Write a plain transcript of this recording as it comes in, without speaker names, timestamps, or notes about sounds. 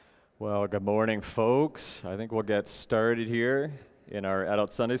Well, good morning, folks. I think we'll get started here in our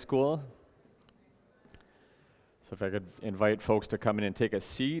adult Sunday school. So if I could invite folks to come in and take a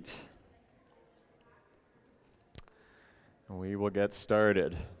seat, we will get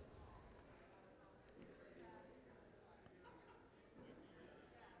started.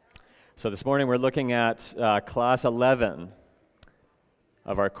 So this morning we're looking at class 11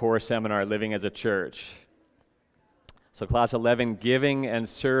 of our core seminar, Living as a Church. So class 11, Giving and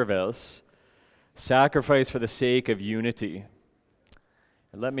Service, Sacrifice for the Sake of Unity.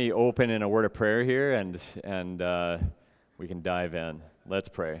 And let me open in a word of prayer here and we can dive in. Let's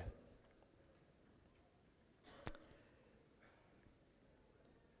pray.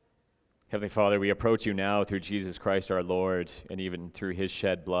 Heavenly Father, we approach you now through Jesus Christ our Lord, and even through his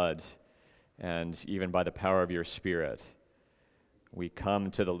shed blood, and even by the power of your Spirit. We come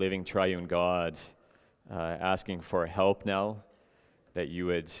to the living triune God, asking for help now, that you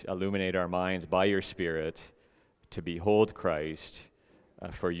would illuminate our minds by your Spirit to behold Christ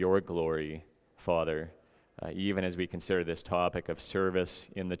for your glory, Father, even as we consider this topic of service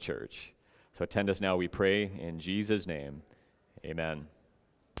in the church. So attend us now, we pray, in Jesus' name. Amen.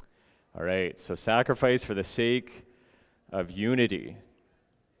 All right, so sacrifice for the sake of unity.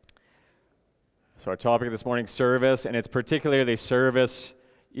 So our topic this morning, service, and it's particularly service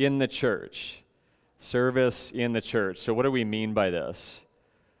in the church. Service in the church. So what do we mean by this?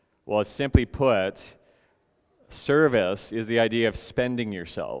 Well, simply put, service is the idea of spending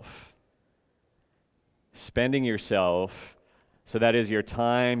yourself. Spending yourself, so that is your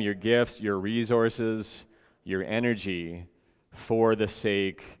time, your gifts, your resources, your energy for the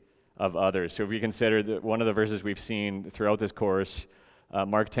sake of others. So if we consider that one of the verses we've seen throughout this course,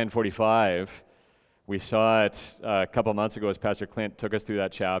 Mark 10:45, we saw it a couple months ago as Pastor Clint took us through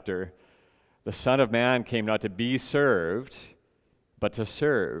that chapter. The Son of Man came not to be served, but to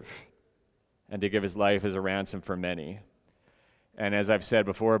serve, and to give his life as a ransom for many. And as I've said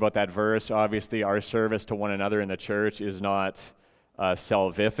before about that verse, obviously our service to one another in the church is not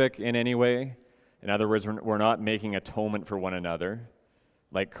salvific in any way. In other words, we're not making atonement for one another,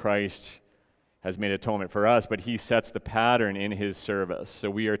 like Christ has made atonement for us, but he sets the pattern in his service. So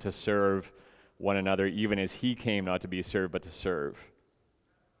we are to serve one another even as he came not to be served, but to serve.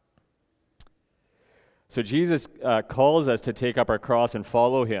 So Jesus calls us to take up our cross and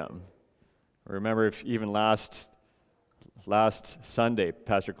follow him. Remember, if even last Sunday,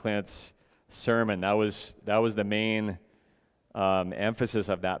 Pastor Clint's sermon, that was the main emphasis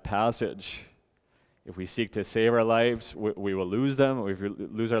of that passage. If we seek to save our lives, we will lose them. If we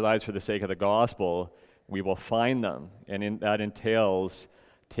lose our lives for the sake of the gospel, we will find them. And that entails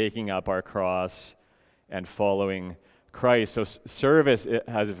taking up our cross and following Christ. So service, it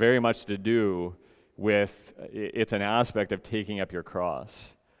has very much to do with, it's an aspect of taking up your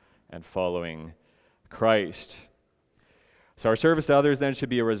cross and following Christ. So our service to others then should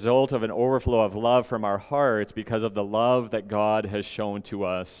be a result of an overflow of love from our hearts because of the love that God has shown to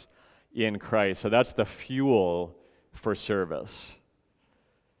us in Christ. So that's the fuel for service.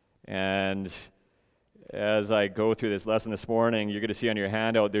 And as I go through this lesson this morning, you're going to see on your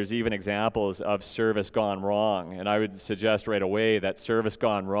handout, there's even examples of service gone wrong. And I would suggest right away that service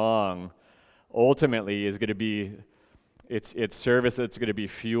gone wrong ultimately is going to be, it's service that's going to be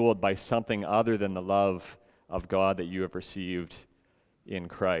fueled by something other than the love of God that you have received in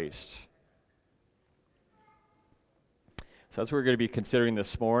Christ. So that's what we're going to be considering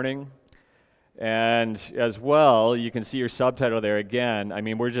this morning. And as well, you can see your subtitle there again. I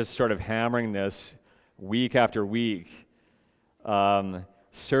mean, we're just sort of hammering this week after week.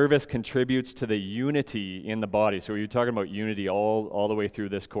 Service contributes to the unity in the body. So we're talking about unity all the way through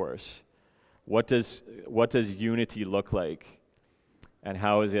this course. What does unity look like? And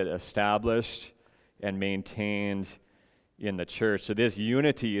how is it established and maintained in the church? So this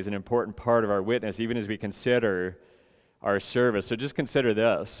unity is an important part of our witness, even as we consider our service. So just consider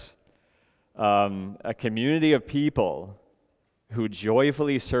this. A community of people who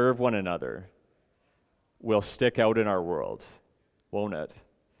joyfully serve one another will stick out in our world, won't it?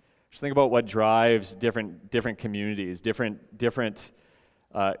 Just think about what drives different communities, different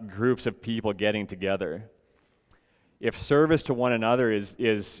groups of people getting together. If service to one another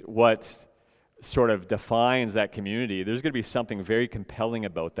is what sort of defines that community, there's going to be something very compelling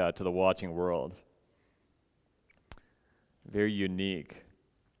about that to the watching world. Very unique.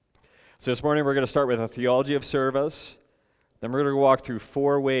 So this morning we're going to start with a theology of service. Then we're going to walk through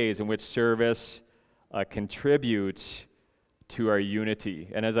 4 ways in which service contributes to our unity.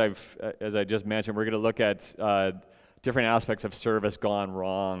 And as I just mentioned, we're going to look at different aspects of service gone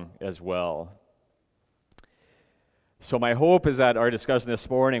wrong as well. So my hope is that our discussion this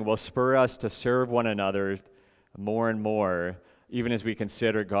morning will spur us to serve one another more and more, even as we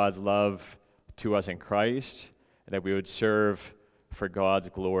consider God's love to us in Christ, and that we would serve for God's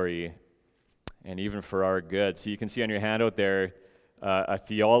glory and even for our good. So you can see on your handout there a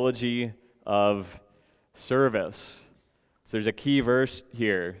theology of service. So there's a key verse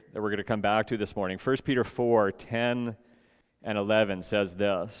here that we're going to come back to this morning. 1 Peter 4:10 and 11 says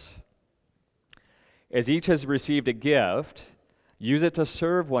this: As each has received a gift, use it to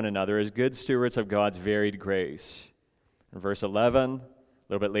serve one another as good stewards of God's varied grace. In verse 11, a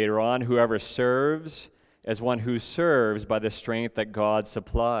little bit later on, whoever serves as one who serves by the strength that God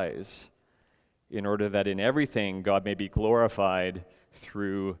supplies, in order that in everything God may be glorified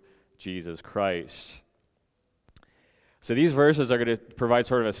through Jesus Christ. So these verses are going to provide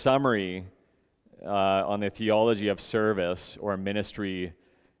sort of a summary on the theology of service or ministry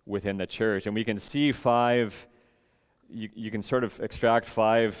within the church. And we can see you can sort of extract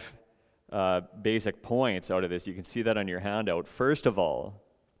five basic points out of this. You can see that on your handout. First of all,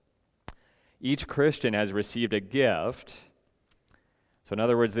 each Christian has received a gift. So in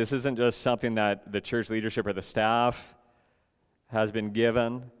other words, this isn't just something that the church leadership or the staff has been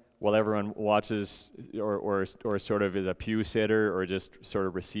given while everyone watches or sort of is a pew sitter or just sort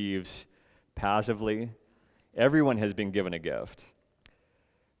of receives passively. Everyone has been given a gift.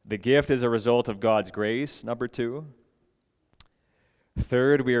 The gift is a result of God's grace, number 2.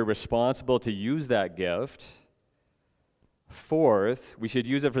 Third, we are responsible to use that gift. Fourth, we should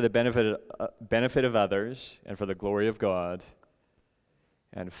use it for the benefit of others and for the glory of God.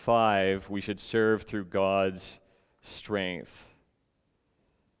 And 5, we should serve through God's strength.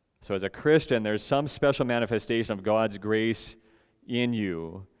 So as a Christian, there's some special manifestation of God's grace in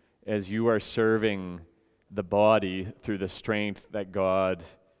you as you are serving the body through the strength that God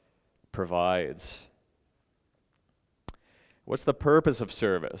provides. What's the purpose of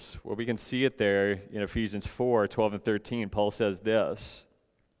service? Well, we can see it there in Ephesians 4:12 and 13. Paul says this,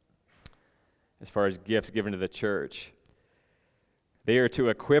 as far as gifts given to the church. They are to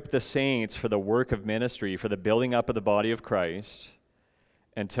equip the saints for the work of ministry, for the building up of the body of Christ,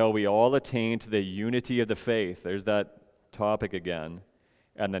 until we all attain to the unity of the faith. There's that topic again.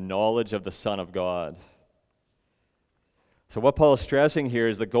 And the knowledge of the Son of God. So what Paul is stressing here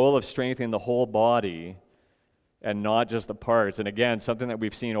is the goal of strengthening the whole body and not just the parts. And again, something that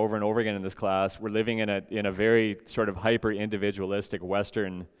we've seen over and over again in this class, we're living in a very sort of hyper-individualistic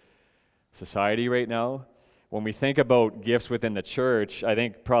Western society right now. When we think about gifts within the church, I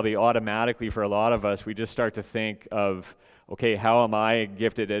think probably automatically for a lot of us, we just start to think of, okay, how am I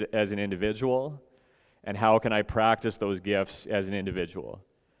gifted as an individual? And how can I practice those gifts as an individual?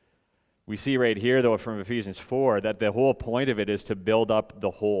 We see right here, though, from Ephesians 4, that the whole point of it is to build up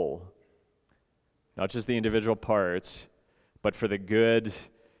the whole. Not just the individual parts, but for the good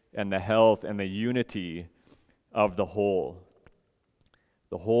and the health and the unity of the whole.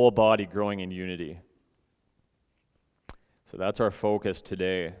 The whole body growing in unity. So that's our focus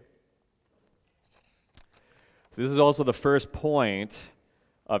today. So this is also the first point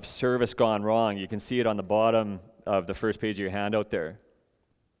of service gone wrong. You can see it on the bottom of the first page of your handout there.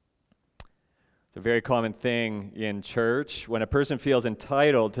 It's a very common thing in church when a person feels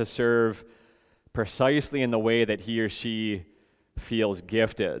entitled to serve precisely in the way that he or she feels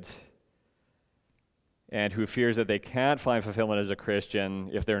gifted, and who fears that they can't find fulfillment as a Christian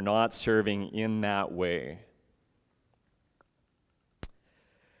if they're not serving in that way.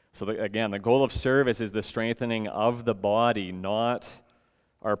 So again, the goal of service is the strengthening of the body, not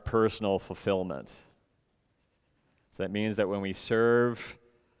our personal fulfillment. So that means that when we serve,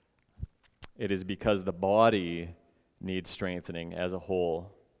 it is because the body needs strengthening as a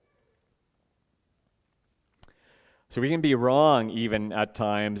whole. So we can be wrong even at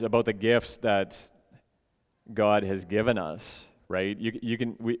times about the gifts that God has given us, right?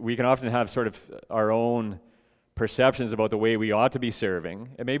 We can often have sort of our own perceptions about the way we ought to be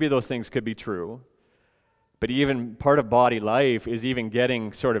serving, and maybe those things could be true. But even part of body life is even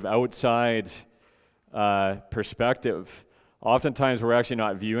getting sort of outside perspective. Oftentimes we're actually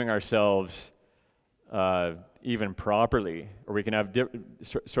not viewing ourselves even properly, or we can have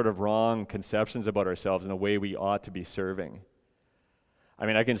sort of wrong conceptions about ourselves and the way we ought to be serving. I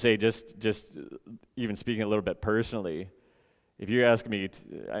mean, I can say just even speaking a little bit personally, if you ask me,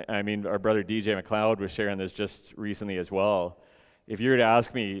 I mean, our brother DJ McLeod was sharing this just recently as well. If you were to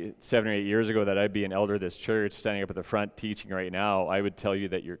ask me 7 or 8 years ago that I'd be an elder of this church standing up at the front teaching right now, I would tell you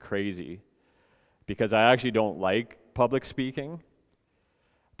that you're crazy, because I actually don't like public speaking,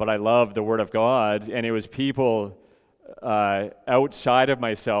 but I love the Word of God. And it was people outside of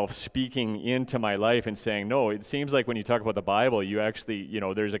myself speaking into my life and saying, no, it seems like when you talk about the Bible, you actually,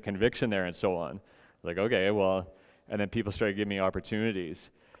 there's a conviction there and so on. Like, okay, well, and then people started giving me opportunities.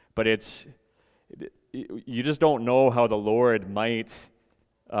 But you just don't know how the Lord might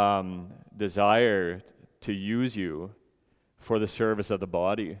desire to use you for the service of the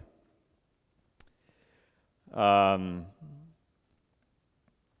body.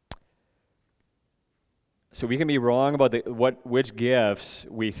 So we can be wrong about which gifts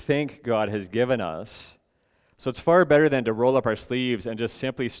we think God has given us. So it's far better than to roll up our sleeves and just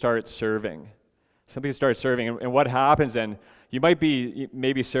simply start serving. And what happens then, you might be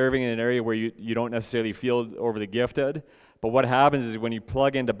maybe serving in an area where you don't necessarily feel overly gifted, but what happens is when you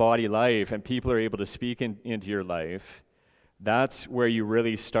plug into body life and people are able to speak into your life, that's where you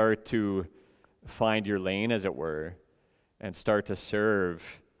really start to find your lane, as it were, and start to serve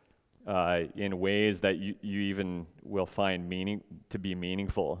in ways that you even will find to be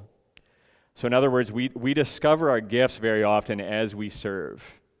meaningful. So in other words, we discover our gifts very often as we serve.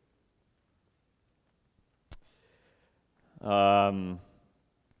 All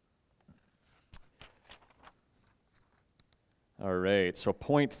right, so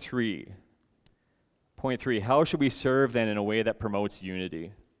point three, how should we serve then in a way that promotes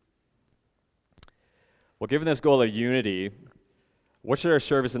unity? Well, given this goal of unity, what should our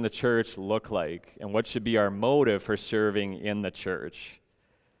service in the church look like? And what should be our motive for serving in the church?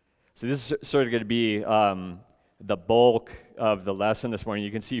 So this is sort of going to be the bulk of the lesson this morning.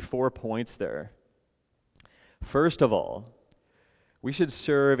 You can see 4 points there. First of all, we should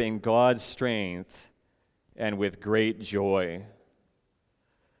serve in God's strength and with great joy.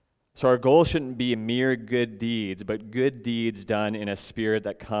 So our goal shouldn't be mere good deeds, but good deeds done in a spirit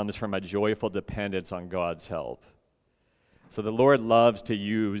that comes from a joyful dependence on God's help. So the Lord loves to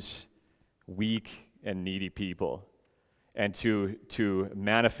use weak and needy people and to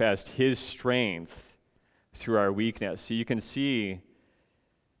manifest His strength through our weakness. So you can see,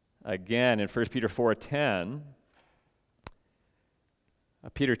 again, in 1 Peter 4:10,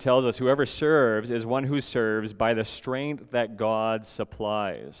 Peter tells us, whoever serves is one who serves by the strength that God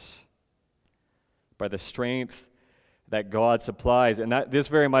supplies. By the strength that God supplies. And this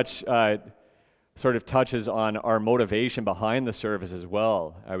very much sort of touches on our motivation behind the service as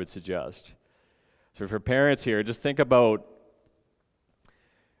well, I would suggest. So for parents here, just think about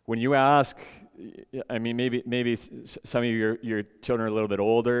when you ask, maybe some of your children are a little bit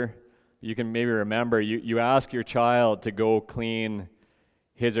older, you can maybe remember, you ask your child to go clean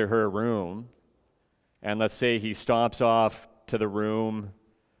his or her room, and let's say he stomps off to the room,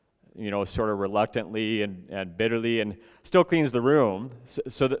 sort of reluctantly and bitterly, and still cleans the room.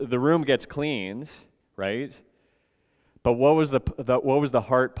 So the room gets cleaned, right? But what was the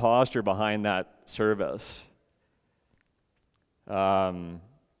heart posture behind that service? As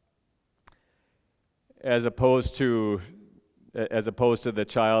opposed to the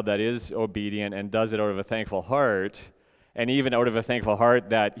child that is obedient and does it out of a thankful heart, and even out of a thankful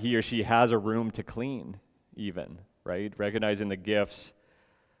heart that he or she has a room to clean, even, right? Recognizing the gifts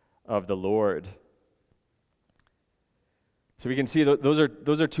of the Lord. So we can see those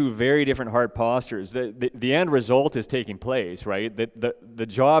are two very different heart postures. The end result is taking place, right? The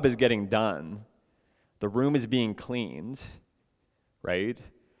job is getting done. The room is being cleaned, right?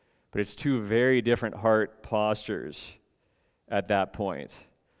 But it's two very different heart postures at that point.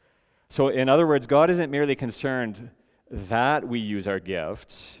 So in other words, God isn't merely concerned that we use our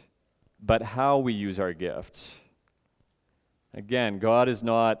gifts, but how we use our gifts. Again, God is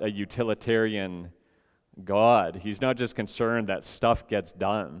not a utilitarian God. He's not just concerned that stuff gets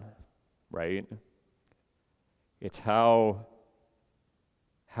done, right? It's how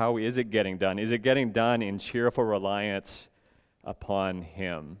is it getting done? Is it getting done in cheerful reliance upon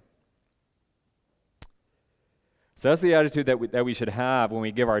Him? So that's the attitude that we should have when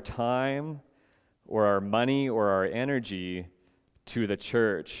we give our time or our money or our energy to the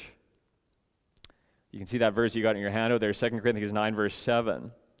church. You can see that verse you got in your handout there, 2 Corinthians 9, verse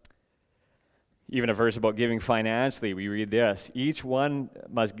 7. Even a verse about giving financially, we read this: each one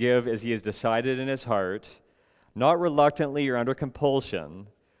must give as he has decided in his heart, not reluctantly or under compulsion,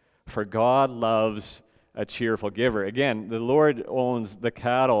 for God loves a cheerful giver. Again, the Lord owns the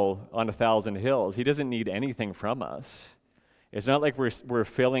cattle on 1,000 hills. He doesn't need anything from us. It's not like we're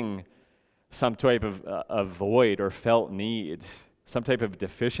filling some type of void or felt need, some type of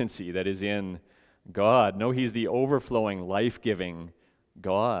deficiency that is in God. No, He's the overflowing, life-giving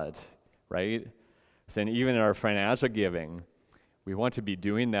God, right? So then even in our financial giving, we want to be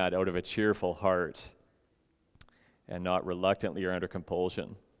doing that out of a cheerful heart and not reluctantly or under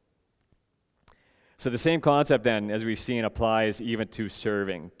compulsion. So the same concept then, as we've seen, applies even to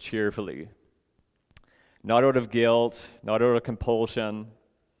serving cheerfully. Not out of guilt, not out of compulsion.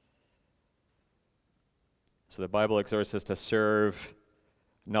 So the Bible exhorts us to serve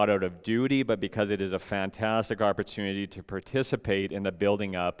not out of duty, but because it is a fantastic opportunity to participate in the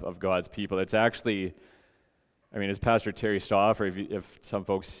building up of God's people. It's actually, I mean, as Pastor Terry Stauffer, if some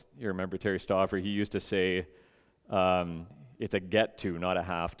folks here remember Terry Stauffer, he used to say, it's a get to, not a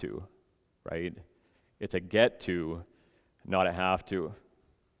have to, right? It's a get to, not a have to.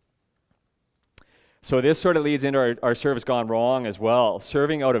 So this sort of leads into our service gone wrong as well,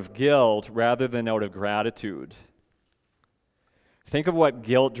 serving out of guilt rather than out of gratitude. Think of what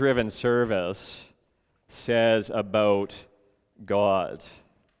guilt-driven service says about God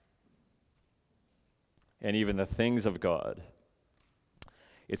and even the things of God.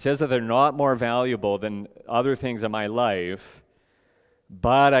 It says that they're not more valuable than other things in my life,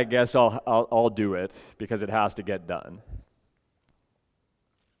 but I guess I'll do it because it has to get done.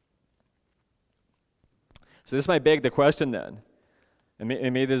 So this might beg the question then, and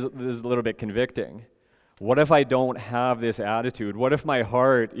maybe this is a little bit convicting. What if I don't have this attitude? What if my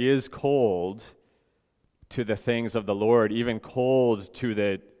heart is cold to the things of the Lord, even cold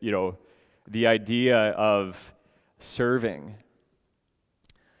to the idea of serving?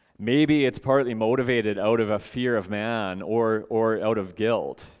 Maybe it's partly motivated out of a fear of man or out of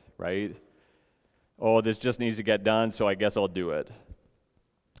guilt, right? Oh, this just needs to get done, so I guess I'll do it.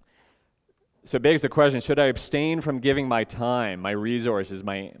 So it begs the question, should I abstain from giving my time, my resources,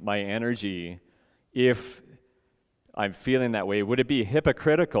 my energy, if I'm feeling that way? Would it be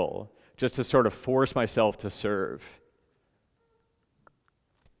hypocritical just to sort of force myself to serve?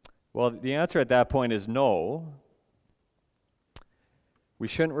 Well, the answer at that point is no. We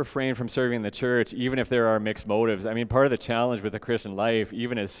shouldn't refrain from serving the church, even if there are mixed motives. I mean, part of the challenge with the Christian life,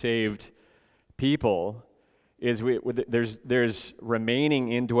 even as saved people, is there's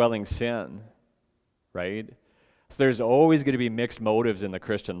remaining indwelling sin, right? So there's always going to be mixed motives in the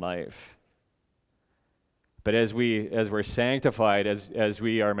Christian life. But as we're sanctified, as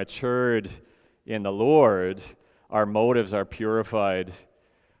we are matured in the Lord, our motives are purified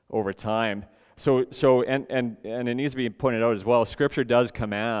over time. So and it needs to be pointed out as well, Scripture does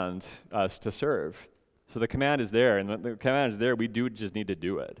command us to serve. So the command is there, and the command is there, we do just need to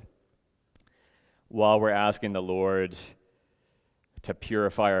do it, while we're asking the Lord to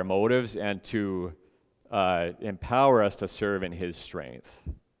purify our motives and to empower us to serve in His strength.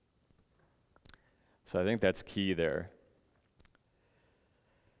 So I think that's key there.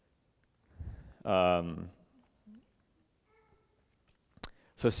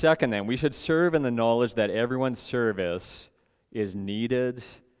 So second then, we should serve in the knowledge that everyone's service is needed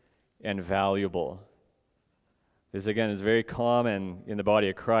and valuable. This again is very common in the body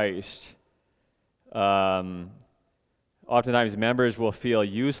of Christ. Oftentimes members will feel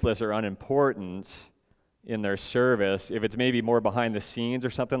useless or unimportant in their service if it's maybe more behind the scenes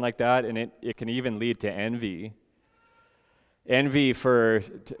or something like that, and it can even lead to envy. Envy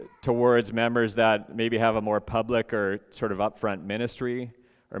towards members that maybe have a more public or sort of upfront ministry,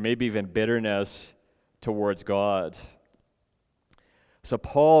 or maybe even bitterness towards God. So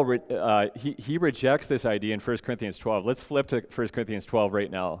Paul, he rejects this idea in 1 Corinthians 12. Let's flip to 1 Corinthians 12 right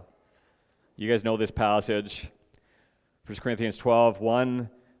now. You guys know this passage. 1 Corinthians 12, one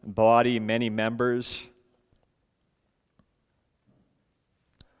body, many members.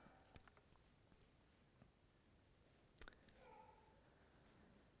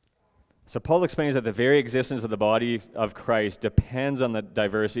 So Paul explains that the very existence of the body of Christ depends on the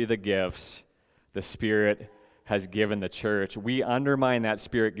diversity of the gifts the Spirit has given the church. We undermine that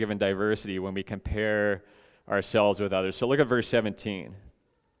Spirit-given diversity when we compare ourselves with others. So look at verse 17.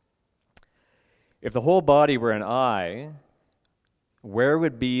 If the whole body were an eye, where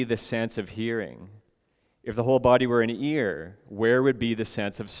would be the sense of hearing? If the whole body were an ear, where would be the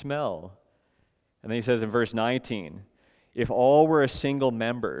sense of smell? And then he says in verse 19, if all were a single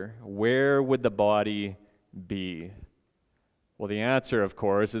member, where would the body be? Well, the answer, of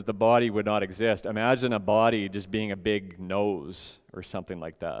course, is the body would not exist. Imagine a body just being a big nose or something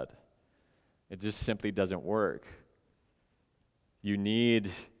like that. It just simply doesn't work. You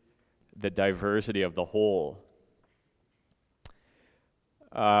need the diversity of the whole.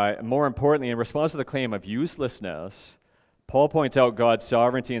 More importantly, in response to the claim of uselessness, Paul points out God's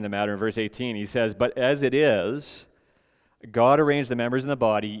sovereignty in the matter in verse 18. He says, but as it is, God arranged the members in the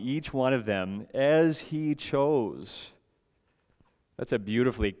body, each one of them, as He chose. That's a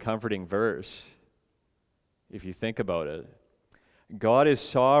beautifully comforting verse, if you think about it. God is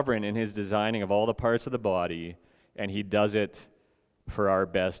sovereign in His designing of all the parts of the body, and He does it for our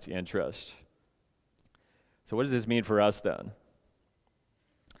best interest. So what does this mean for us then?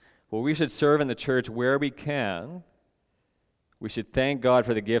 Well, we should serve in the church where we can. We should thank God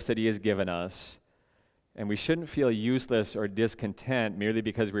for the gifts that He has given us. And we shouldn't feel useless or discontent merely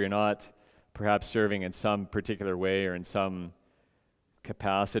because we are not perhaps serving in some particular way or in some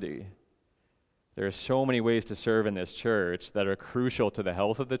capacity. There are so many ways to serve in this church that are crucial to the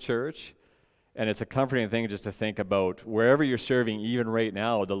health of the church. And it's a comforting thing just to think about wherever you're serving, even right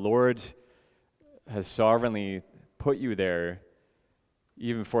now, the Lord has sovereignly put you there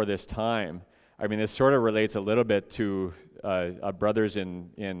even for this time. I mean, this sort of relates a little bit to a brothers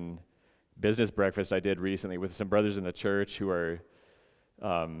in business breakfast I did recently with some brothers in the church who are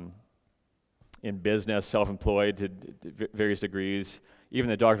in business, self-employed to various degrees, even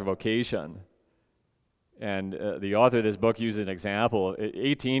the doctor of vocation. And the author of this book uses an example, an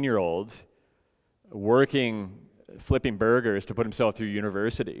 18-year-old working, flipping burgers to put himself through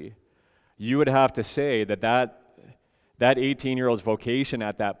university. You would have to say that 18-year-old's vocation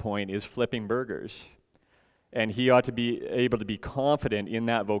at that point is flipping burgers. And he ought to be able to be confident in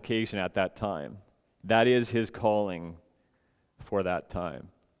that vocation at that time. That is his calling for that time.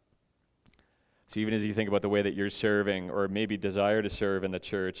 So even as you think about the way that you're serving or maybe desire to serve in the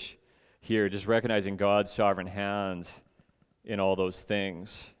church here, just recognizing God's sovereign hand in all those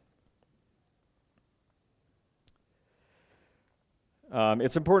things.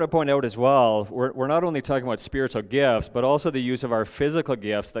 It's important to point out as well, we're not only talking about spiritual gifts, but also the use of our physical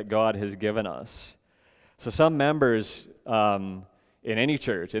gifts that God has given us. So some members in any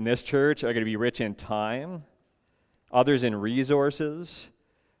church, in this church, are going to be rich in time, others in resources,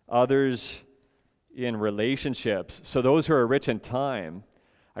 others in relationships. So those who are rich in time,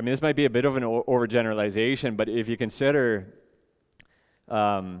 I mean, this might be a bit of an overgeneralization, but if you consider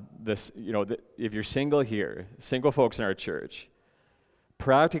this, if you're single here, single folks in our church,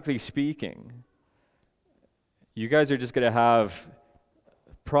 practically speaking, you guys are just going to have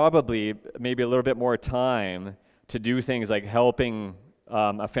probably maybe a little bit more time to do things like helping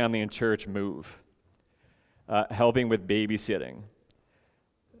a family in church move, helping with babysitting,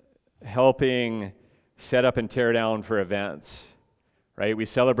 helping set up and tear down for events, right? We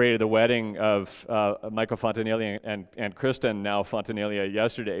celebrated the wedding of Michael Fontanelli and Kristen, now Fontanelli,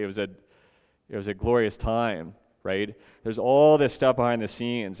 yesterday. It was a glorious time, right? There's all this stuff behind the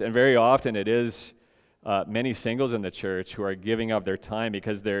scenes, and very often it is many singles in the church who are giving up their time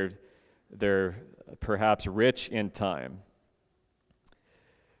because they're perhaps rich in time.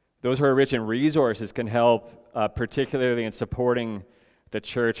 Those who are rich in resources can help, particularly in supporting the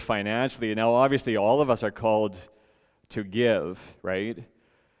church financially. Now, obviously, all of us are called to give, right?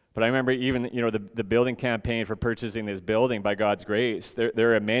 But I remember even, the building campaign for purchasing this building by God's grace.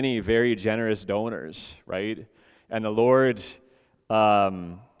 There are many very generous donors, right? And the Lord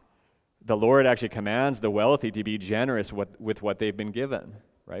actually commands the wealthy to be generous with what they've been given,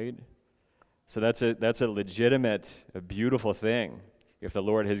 right? So that's a legitimate, a beautiful thing if the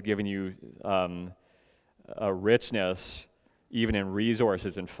Lord has given you a richness even in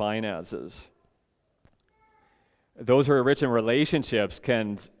resources and finances. Those who are rich in relationships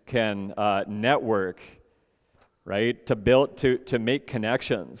can network, right? To make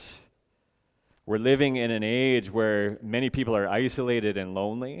connections. We're living in an age where many people are isolated and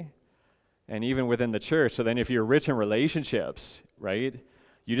lonely, and even within the church. So then if you're rich in relationships, right,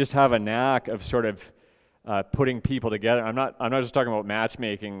 you just have a knack of sort of putting people together. I'm not just talking about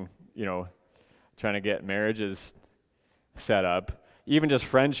matchmaking, trying to get marriages set up, even just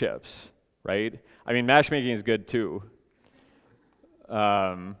friendships, right? I mean, matchmaking is good too.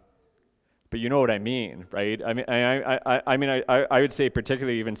 But you know what I mean, right? I mean, I would say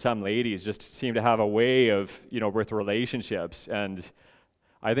particularly even some ladies just seem to have a way of, with relationships, and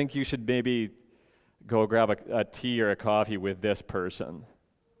I think you should maybe go grab a tea or a coffee with this person,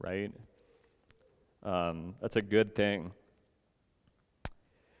 right? That's a good thing.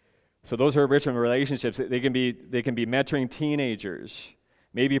 So those who are rich in relationships, they can be mentoring teenagers,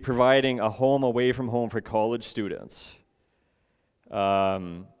 maybe providing a home away from home for college students.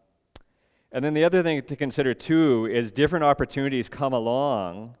 And then the other thing to consider too is different opportunities come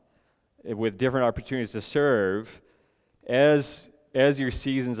along with different opportunities to serve as your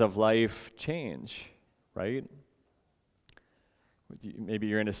seasons of life change, right? Maybe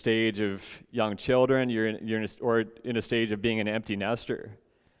you're in a stage of young children, you're in a stage of being an empty nester,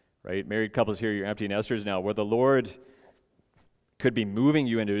 right? Married couples here, you're empty nesters now, where the Lord could be moving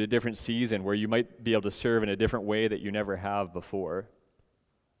you into a different season where you might be able to serve in a different way that you never have before.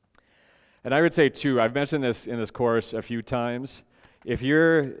 And I would say too, I've mentioned this in this course a few times, if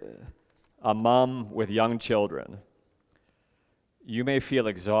you're a mom with young children, you may feel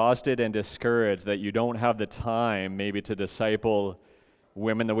exhausted and discouraged that you don't have the time maybe to disciple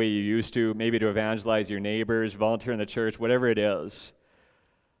women the way you used to, maybe to evangelize your neighbors, volunteer in the church, whatever it is.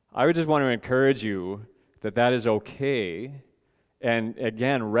 I would just want to encourage you that that is okay. And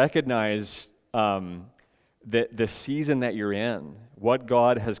again, recognize the season that you're in, what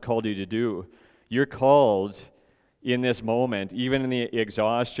God has called you to do. You're called in this moment, even in the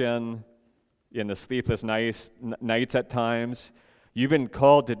exhaustion, in the sleepless nights at times. You've been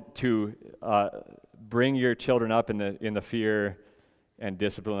called to bring your children up in the fear and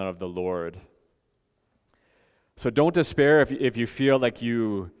discipline of the Lord. So don't despair if you feel like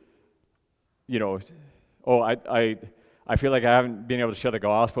I feel like I haven't been able to share the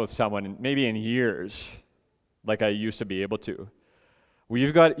gospel with someone maybe in years like I used to be able to. Well,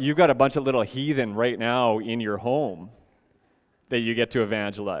 you've got a bunch of little heathen right now in your home that you get to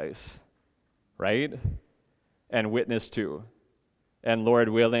evangelize, right? And witness to. And Lord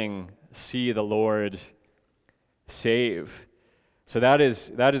willing, see the Lord save. So that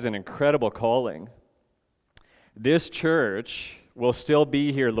is an incredible calling. This church will still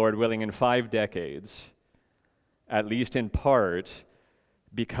be here, Lord willing, in 5 decades, at least in part,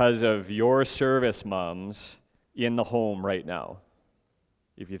 because of your service moms in the home right now,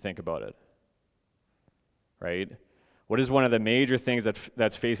 if you think about it, right? What is one of the major things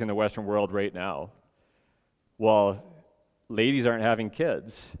that's facing the Western world right now? Well, ladies aren't having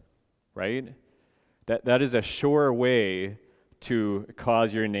kids, right? That is a sure way to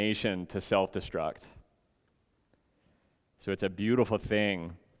cause your nation to self-destruct. So it's a beautiful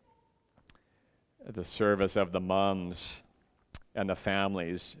thing, the service of the moms and the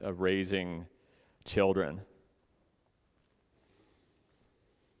families of raising children.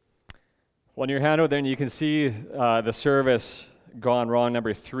 Well, in your handout then you can see the service gone wrong,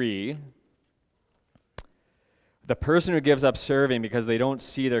 number 3. The person who gives up serving because they don't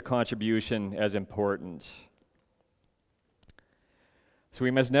see their contribution as important. So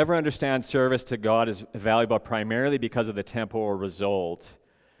we must never understand service to God as valuable primarily because of the temporal result,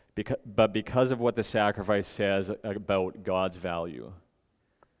 but because of what the sacrifice says about God's value.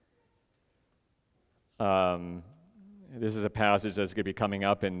 This is a passage that's going to be coming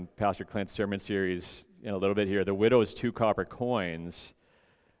up in Pastor Clint's sermon series in a little bit here. The widow's 2 copper coins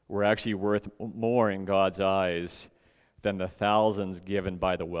were actually worth more in God's eyes than the thousands given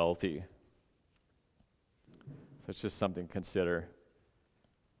by the wealthy. So it's just something to consider.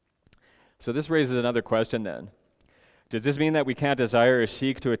 So this raises another question then. Does this mean that we can't desire or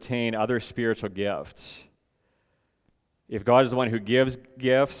seek to attain other spiritual gifts? If God is the one who gives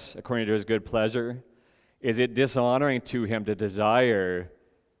gifts according to his good pleasure, is it dishonoring to him to desire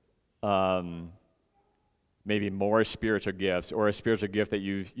maybe more spiritual gifts, or a spiritual gift that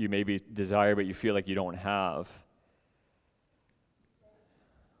you maybe desire but you feel like you don't have?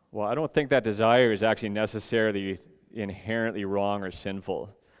 Well, I don't think that desire is actually necessarily inherently wrong or sinful.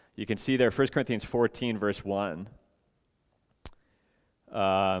 You can see there 1 Corinthians 14, verse 1.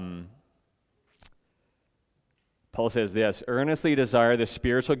 Paul says this, earnestly desire the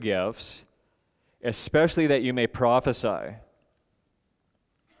spiritual gifts, especially that you may prophesy.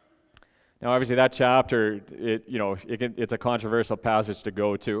 Now, obviously, that chapter, it's a controversial passage to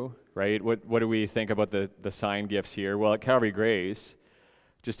go to, right? What do we think about the sign gifts here? Well, at Calvary Grace,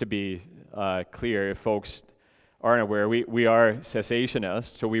 just to be clear, if folks aren't aware, we are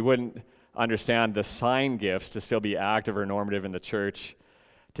cessationists, so we wouldn't understand the sign gifts to still be active or normative in the church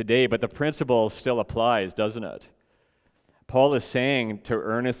today, but the principle still applies, doesn't it? Paul is saying to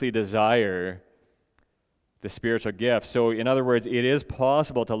earnestly desire the spiritual gifts. So in other words, it is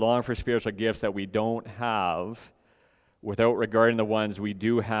possible to long for spiritual gifts that we don't have without regarding the ones we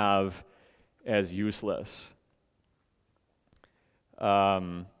do have as useless.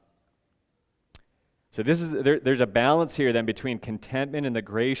 So there's a balance here then between contentment in the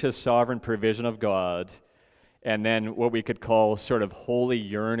gracious sovereign provision of God and then what we could call sort of holy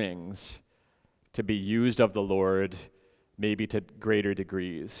yearnings to be used of the Lord maybe to greater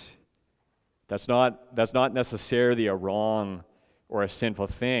degrees. That's not necessarily a wrong or a sinful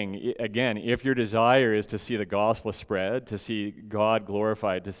thing. Again, if your desire is to see the gospel spread, to see God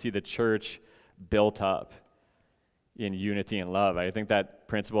glorified, to see the church built up in unity and love, I think that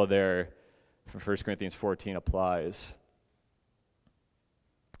principle there from 1 Corinthians 14 applies.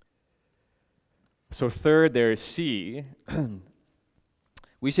 So third, there's C.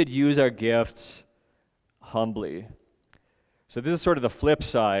 We should use our gifts humbly. So this is sort of the flip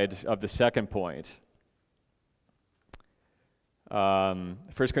side of the second point. 1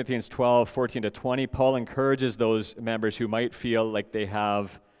 Corinthians 12, 14 to 20, Paul encourages those members who might feel like they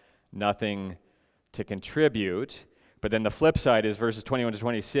have nothing to contribute. But then the flip side is verses 21 to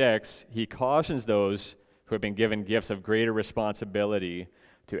 26, he cautions those who have been given gifts of greater responsibility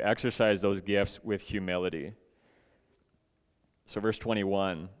to exercise those gifts with humility. So verse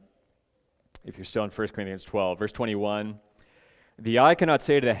 21, if you're still in 1 Corinthians 12, verse 21, the eye cannot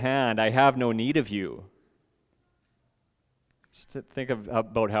say to the hand, I have no need of you. Just to think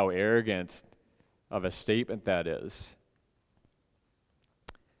about how arrogant of a statement that is.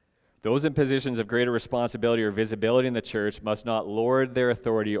 Those in positions of greater responsibility or visibility in the church must not lord their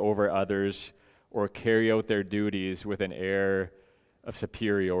authority over others or carry out their duties with an air of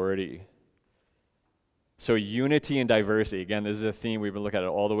superiority. So unity and diversity, again, this is a theme we've been looking at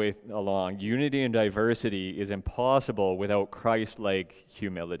all the way along. Unity and diversity is impossible without Christ-like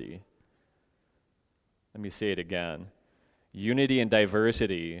humility. Let me say it again. Unity and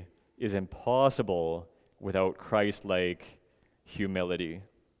diversity is impossible without Christ-like humility.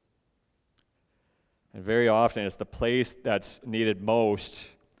 And very often it's the place that's needed most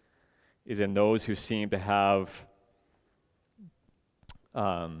is in those who seem to have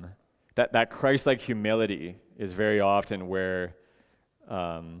that Christ-like humility is very often where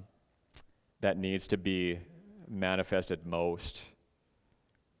that needs to be manifested most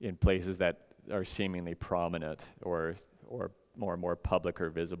in places that are seemingly prominent or more public or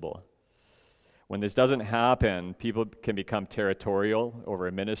visible. When this doesn't happen, people can become territorial over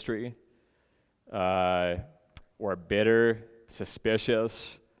a ministry, or bitter,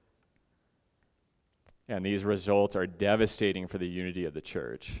 suspicious, and these results are devastating for the unity of the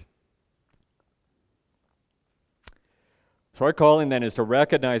church. So our calling then is to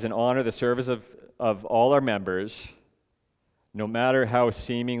recognize and honor the service of all our members, no matter how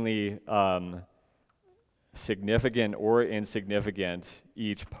seemingly significant or insignificant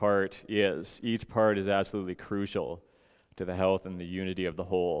each part is. Each part is absolutely crucial to the health and the unity of the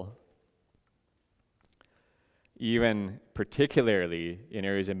whole. Even particularly in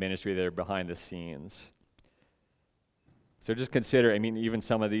areas of ministry that are behind the scenes. So just consider, even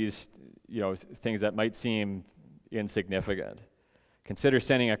some of these, things that might seem insignificant. Consider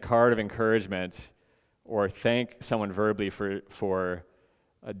sending a card of encouragement or thank someone verbally for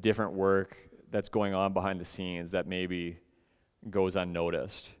a different work that's going on behind the scenes that maybe goes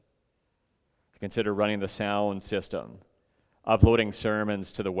unnoticed. Consider running the sound system, uploading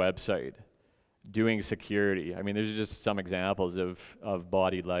sermons to the website, doing security. There's just some examples of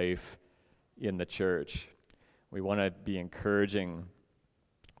body life in the church. We want to be encouraging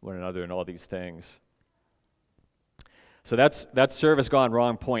one another in all these things. So that's service gone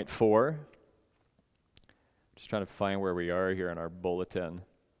wrong, point 4. Just trying to find where we are here in our bulletin.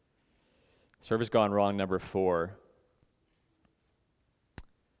 Service gone wrong, number 4.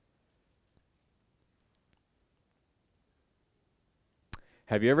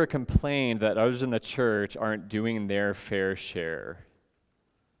 Have you ever complained that others in the church aren't doing their fair share?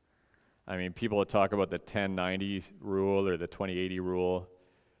 People talk about the 10-90 rule or the 20-80 rule.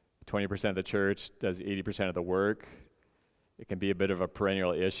 20% of the church does 80% of the work. It can be a bit of a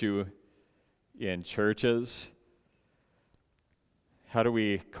perennial issue in churches. How do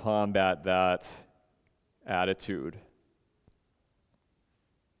we combat that attitude?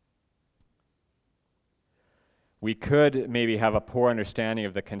 We could maybe have a poor understanding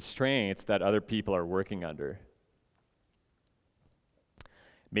of the constraints that other people are working under.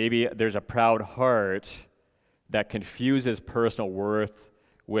 Maybe there's a proud heart that confuses personal worth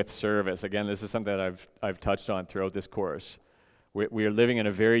with service. Again, this is something that I've touched on throughout this course. We are living in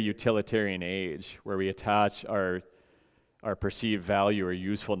a very utilitarian age where we attach our perceived value or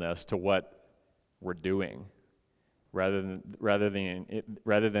usefulness to what we're doing, rather than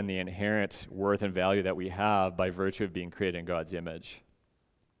the inherent worth and value that we have by virtue of being created in God's image.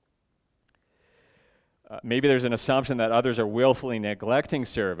 Maybe there's an assumption that others are willfully neglecting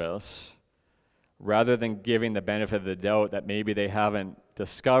service rather than giving the benefit of the doubt that maybe they haven't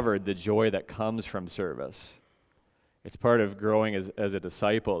discovered the joy that comes from service. It's part of growing as a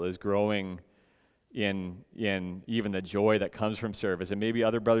disciple, is growing in even the joy that comes from service. And maybe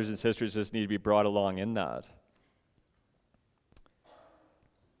other brothers and sisters just need to be brought along in that.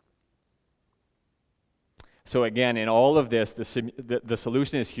 So again, in all of this, the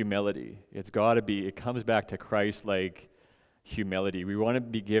solution is humility. It comes back to Christ-like humility. We want to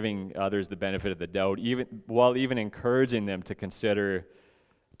be giving others the benefit of the doubt, while even encouraging them to consider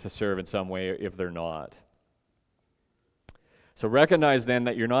to serve in some way if they're not. So recognize then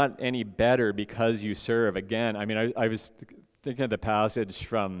that you're not any better because you serve. Again, I was thinking of the passage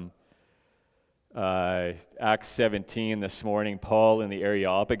from Acts 17 this morning, Paul in the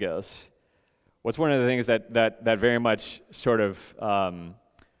Areopagus. What's one of the things that very much sort of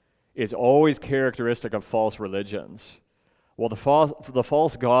is always characteristic of false religions. Well, the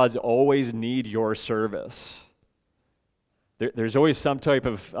false gods always need your service. There's always some type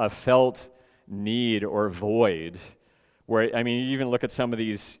of felt need or void. Where, I mean, you even look at some of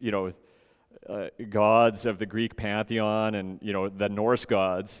these, gods of the Greek pantheon and, the Norse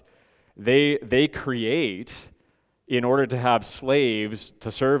gods. They create in order to have slaves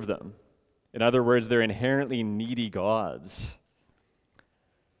to serve them. In other words, they're inherently needy gods.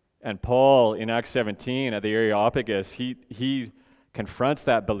 And Paul, in Acts 17, at the Areopagus, he confronts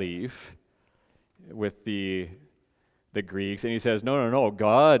that belief with the Greeks, and he says, no,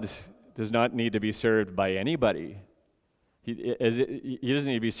 God does not need to be served by anybody. He doesn't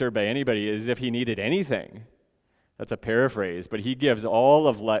need to be served by anybody as if he needed anything. That's a paraphrase, but he gives all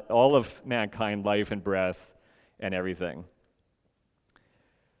of mankind life and breath and everything.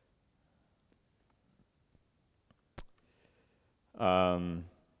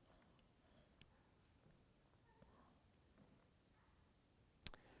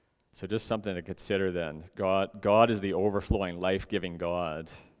 So just something to consider then. God is the overflowing, life-giving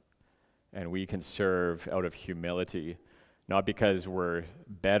God, and we can serve out of humility, not because we're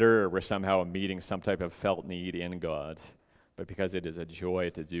better or we're somehow meeting some type of felt need in God, but because it is a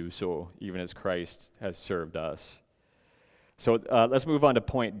joy to do so, even as Christ has served us. So let's move on to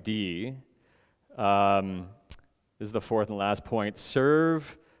point D. This is the fourth and last point.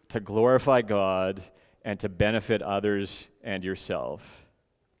 Serve to glorify God and to benefit others and yourself.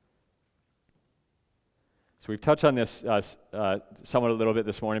 So we've touched on this somewhat a little bit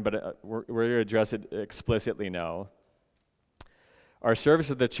this morning, but we're going to address it explicitly now. Our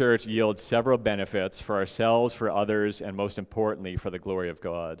service of the church yields several benefits for ourselves, for others, and most importantly, for the glory of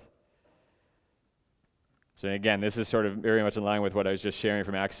God. So again, this is sort of very much in line with what I was just sharing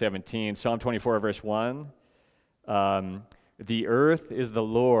from Acts 17. Psalm 24, verse 1. The earth is the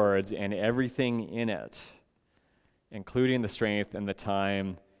Lord's and everything in it, including the strength and the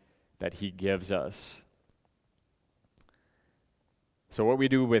time that he gives us. So what we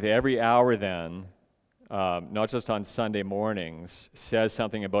do with every hour then, not just on Sunday mornings, says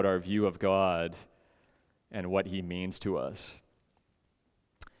something about our view of God and what he means to us.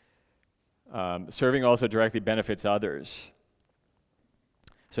 Serving also directly benefits others.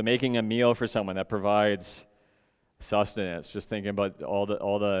 So making a meal for someone that provides sustenance, just thinking about all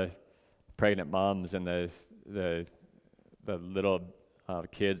the pregnant moms and the little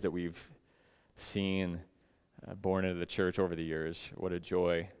kids that we've seen born into the church over the years. What a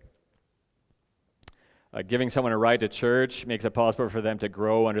joy. Giving someone a ride to church makes it possible for them to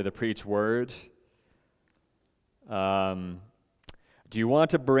grow under the preached word. Do you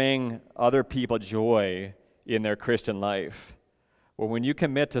want to bring other people joy in their Christian life? Well, when you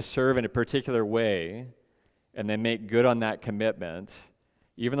commit to serve in a particular way and then make good on that commitment,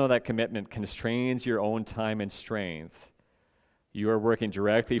 even though that commitment constrains your own time and strength, you are working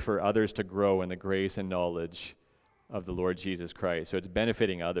directly for others to grow in the grace and knowledge of the Lord Jesus Christ. So it's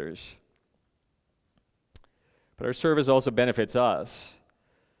benefiting others. But our service also benefits us.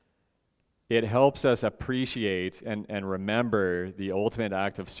 It helps us appreciate and remember the ultimate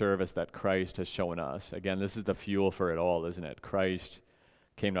act of service that Christ has shown us. Again, this is the fuel for it all, isn't it? Christ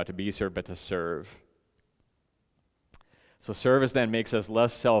came not to be served, but to serve. So service then makes us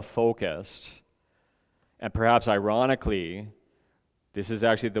less self-focused. And perhaps ironically, this is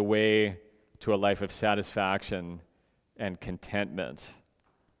actually the way to a life of satisfaction and contentment.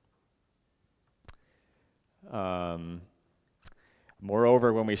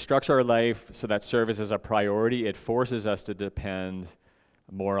 Moreover, when we structure our life so that service is a priority, it forces us to depend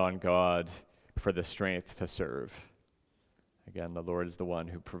more on God for the strength to serve. Again, the Lord is the one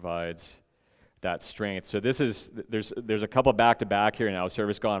who provides that strength. So there's a couple back-to-back here now,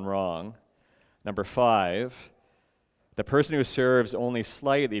 service gone wrong. Number 5, the person who serves only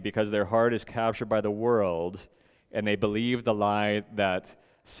slightly because their heart is captured by the world and they believe the lie that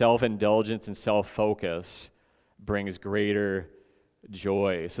self-indulgence and self-focus brings greater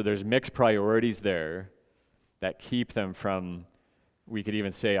joy. So there's mixed priorities there that keep them from, we could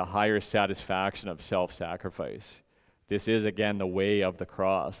even say, a higher satisfaction of self-sacrifice. This is, again, the way of the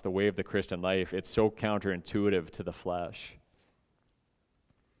cross, the way of the Christian life. It's so counterintuitive to the flesh.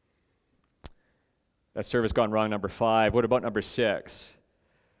 That service gone wrong, number 5. What about number 6?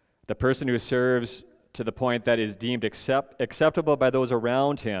 The person who serves to the point that is deemed acceptable by those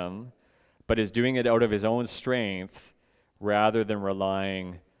around him, but is doing it out of his own strength rather than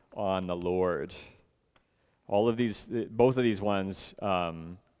relying on the Lord. Both of these ones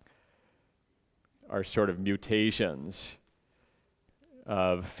are sort of mutations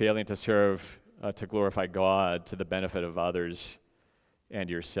of failing to serve to glorify God to the benefit of others and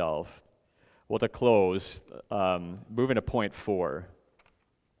yourself. Well, to close, moving to point 4,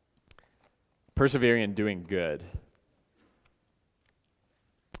 persevering in doing good.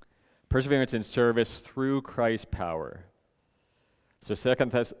 Perseverance in service through Christ's power. So 2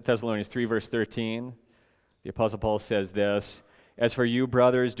 Thessalonians 3, verse 13, the Apostle Paul says this, "As for you,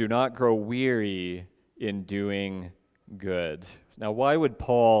 brothers, do not grow weary in doing good." Now, why would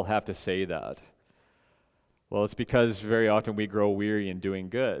Paul have to say that? Well, it's because very often we grow weary in doing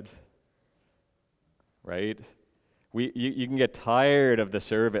good, right? You can get tired of the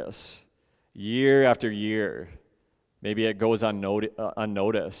service year after year. Maybe it goes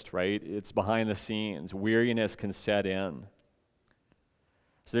unnoticed, right? It's behind the scenes. Weariness can set in.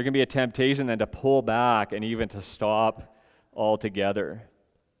 So there can be a temptation then to pull back and even to stop altogether.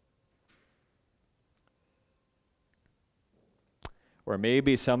 Or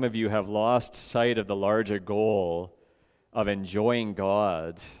maybe some of you have lost sight of the larger goal of enjoying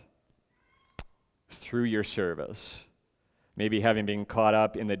God through your service. Maybe having been caught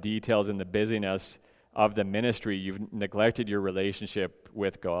up in the details and the busyness of the ministry, you've neglected your relationship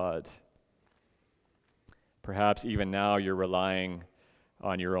with God. Perhaps even now you're relying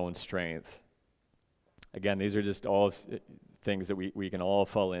on your own strength. Again, these are just all things that we can all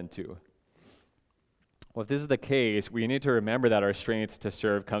fall into. Well, if this is the case, we need to remember that our strength to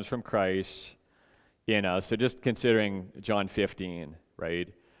serve comes from Christ in us. So just considering John 15, right?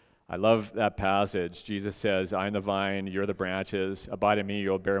 I love that passage. Jesus says, "I am the vine, you're the branches. Abide in me,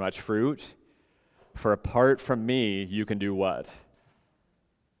 you'll bear much fruit. For apart from me, you can do what?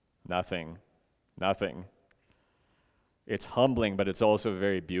 Nothing. Nothing." It's humbling, but it's also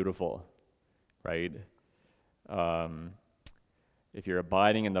very beautiful, right? If you're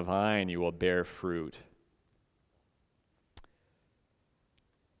abiding in the vine, you will bear fruit.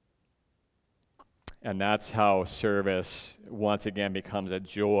 And that's how service once again becomes a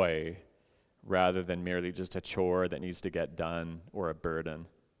joy rather than merely just a chore that needs to get done or a burden.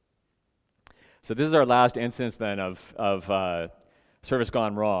 So this is our last instance then of service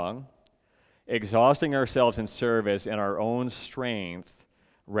gone wrong, exhausting ourselves in service in our own strength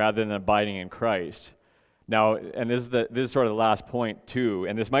rather than abiding in Christ. Now, and this is sort of the last point too,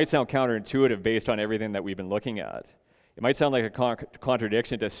 and this might sound counterintuitive based on everything that we've been looking at. It might sound like a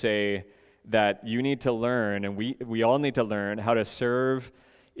contradiction to say that you need to learn, and we all need to learn how to serve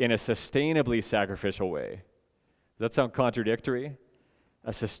in a sustainably sacrificial way. Does that sound contradictory? A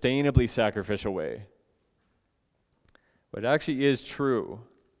sustainably sacrificial way. But it actually is true.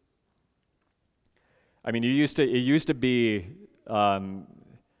 I mean, it used to be, even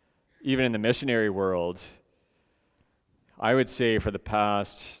in the missionary world, I would say for the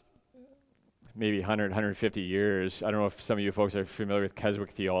past maybe 100, 150 years, I don't know if some of you folks are familiar with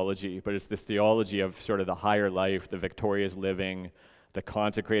Keswick theology, but it's the theology of sort of the higher life, the victorious living, the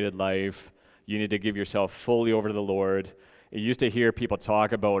consecrated life. You need to give yourself fully over to the Lord. You used to hear people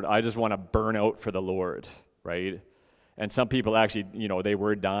talk about, I just want to burn out for the Lord, right? And some people actually, they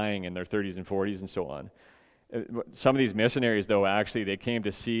were dying in their 30s and 40s and so on. Some of these missionaries, though, actually, they came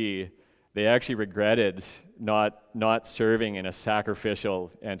to see, they actually regretted not serving in a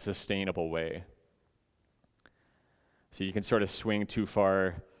sacrificial and sustainable way. So you can sort of swing too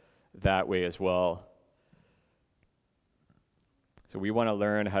far that way as well. So we want to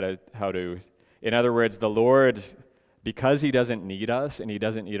learn how to, in other words, the Lord, because He doesn't need us and He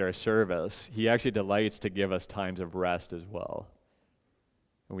doesn't need our service, He actually delights to give us times of rest as well.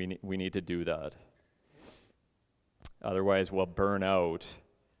 We need to do that. Otherwise, we'll burn out.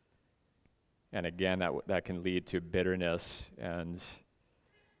 And again, that can lead to bitterness and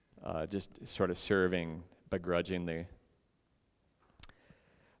just sort of serving begrudgingly.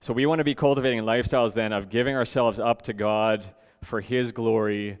 So we want to be cultivating lifestyles then of giving ourselves up to God for His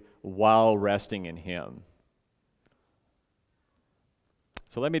glory while resting in Him.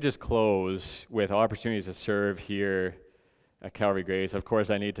 So let me just close with opportunities to serve here at Calvary Grace. Of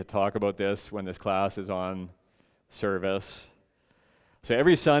course, I need to talk about this when this class is on service. So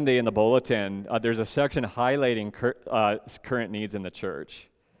every Sunday in the bulletin, there's a section highlighting current needs in the church.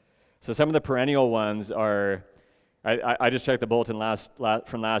 So some of the perennial ones are, I just checked the bulletin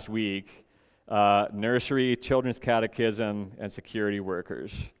from last week, nursery, children's catechism, and security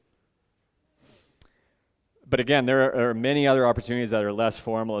workers. But again, there are many other opportunities that are less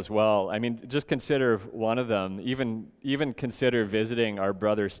formal as well. I mean, just consider one of them. Even consider visiting our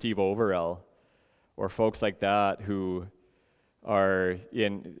brother Steve Overell, or folks like that who are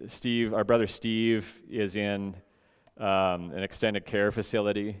our brother Steve is in an extended care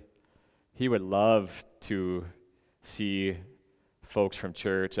facility. He would love to see folks from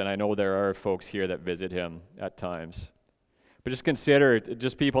church, and I know there are folks here that visit him at times. But just consider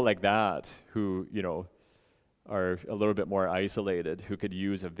just people like that who, are a little bit more isolated, who could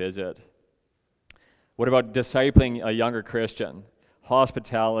use a visit. What about discipling a younger Christian?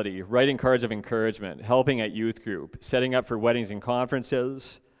 Hospitality, writing cards of encouragement, helping at youth group, setting up for weddings and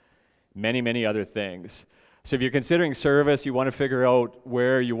conferences, many, many other things. So if you're considering service, you want to figure out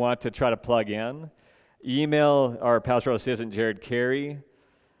where you want to try to plug in, email our pastoral assistant, Jared Carey,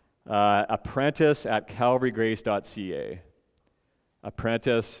 apprentice@calvarygrace.ca.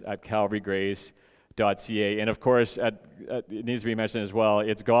 apprentice@calvarygrace.ca. And of course, it needs to be mentioned as well,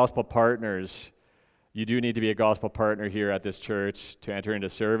 it's gospel partners. You do need to be a gospel partner here at this church to enter into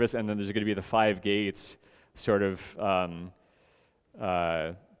service, and then there's going to be the 5 gates sort of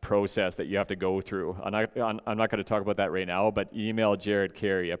process that you have to go through. I'm not going to talk about that right now, but email Jared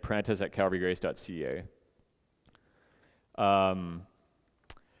Carey, apprentice@calvarygrace.ca. And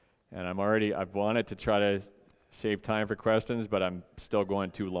I've wanted to try to save time for questions, but I'm still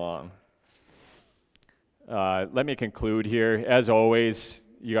going too long. Let me conclude here. As always,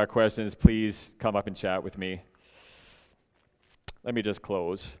 you got questions, please come up and chat with me. Let me just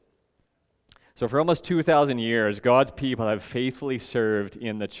close. So for almost 2,000 years, God's people have faithfully served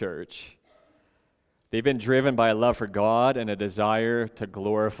in the church. They've been driven by a love for God and a desire to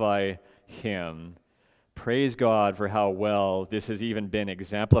glorify Him. Praise God for how well this has even been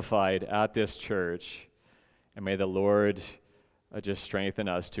exemplified at this church. And may the Lord just strengthen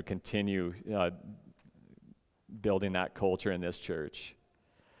us to continue building that culture in this church.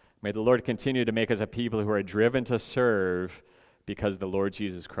 May the Lord continue to make us a people who are driven to serve because the Lord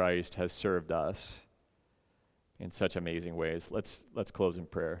Jesus Christ has served us in such amazing ways. Let's close in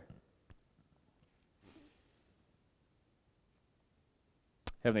prayer.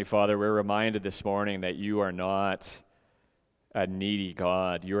 Heavenly Father, we're reminded this morning that you are not a needy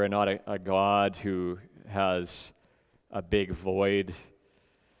God. You are not a God who has a big void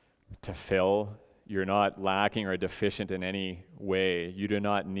to fill. You're not lacking or deficient in any way. You do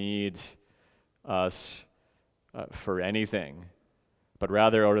not need us for anything, but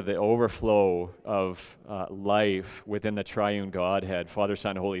rather out of the overflow of life within the triune Godhead, Father,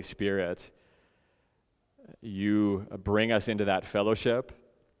 Son, Holy Spirit, you bring us into that fellowship,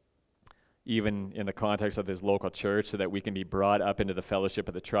 even in the context of this local church, so that we can be brought up into the fellowship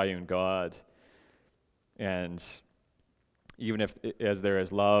of the triune God. And even if, as there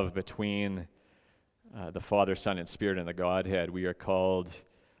is love between the Father, Son, and Spirit in the Godhead, we are called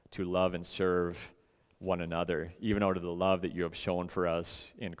to love and serve one another, even out of the love that you have shown for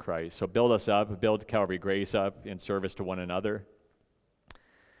us in Christ. So build us up, build Calvary Grace up in service to one another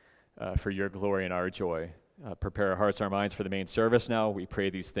for your glory and our joy. Prepare our hearts and our minds for the main service now. We pray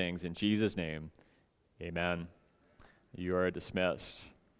these things in Jesus' name. Amen. You are dismissed.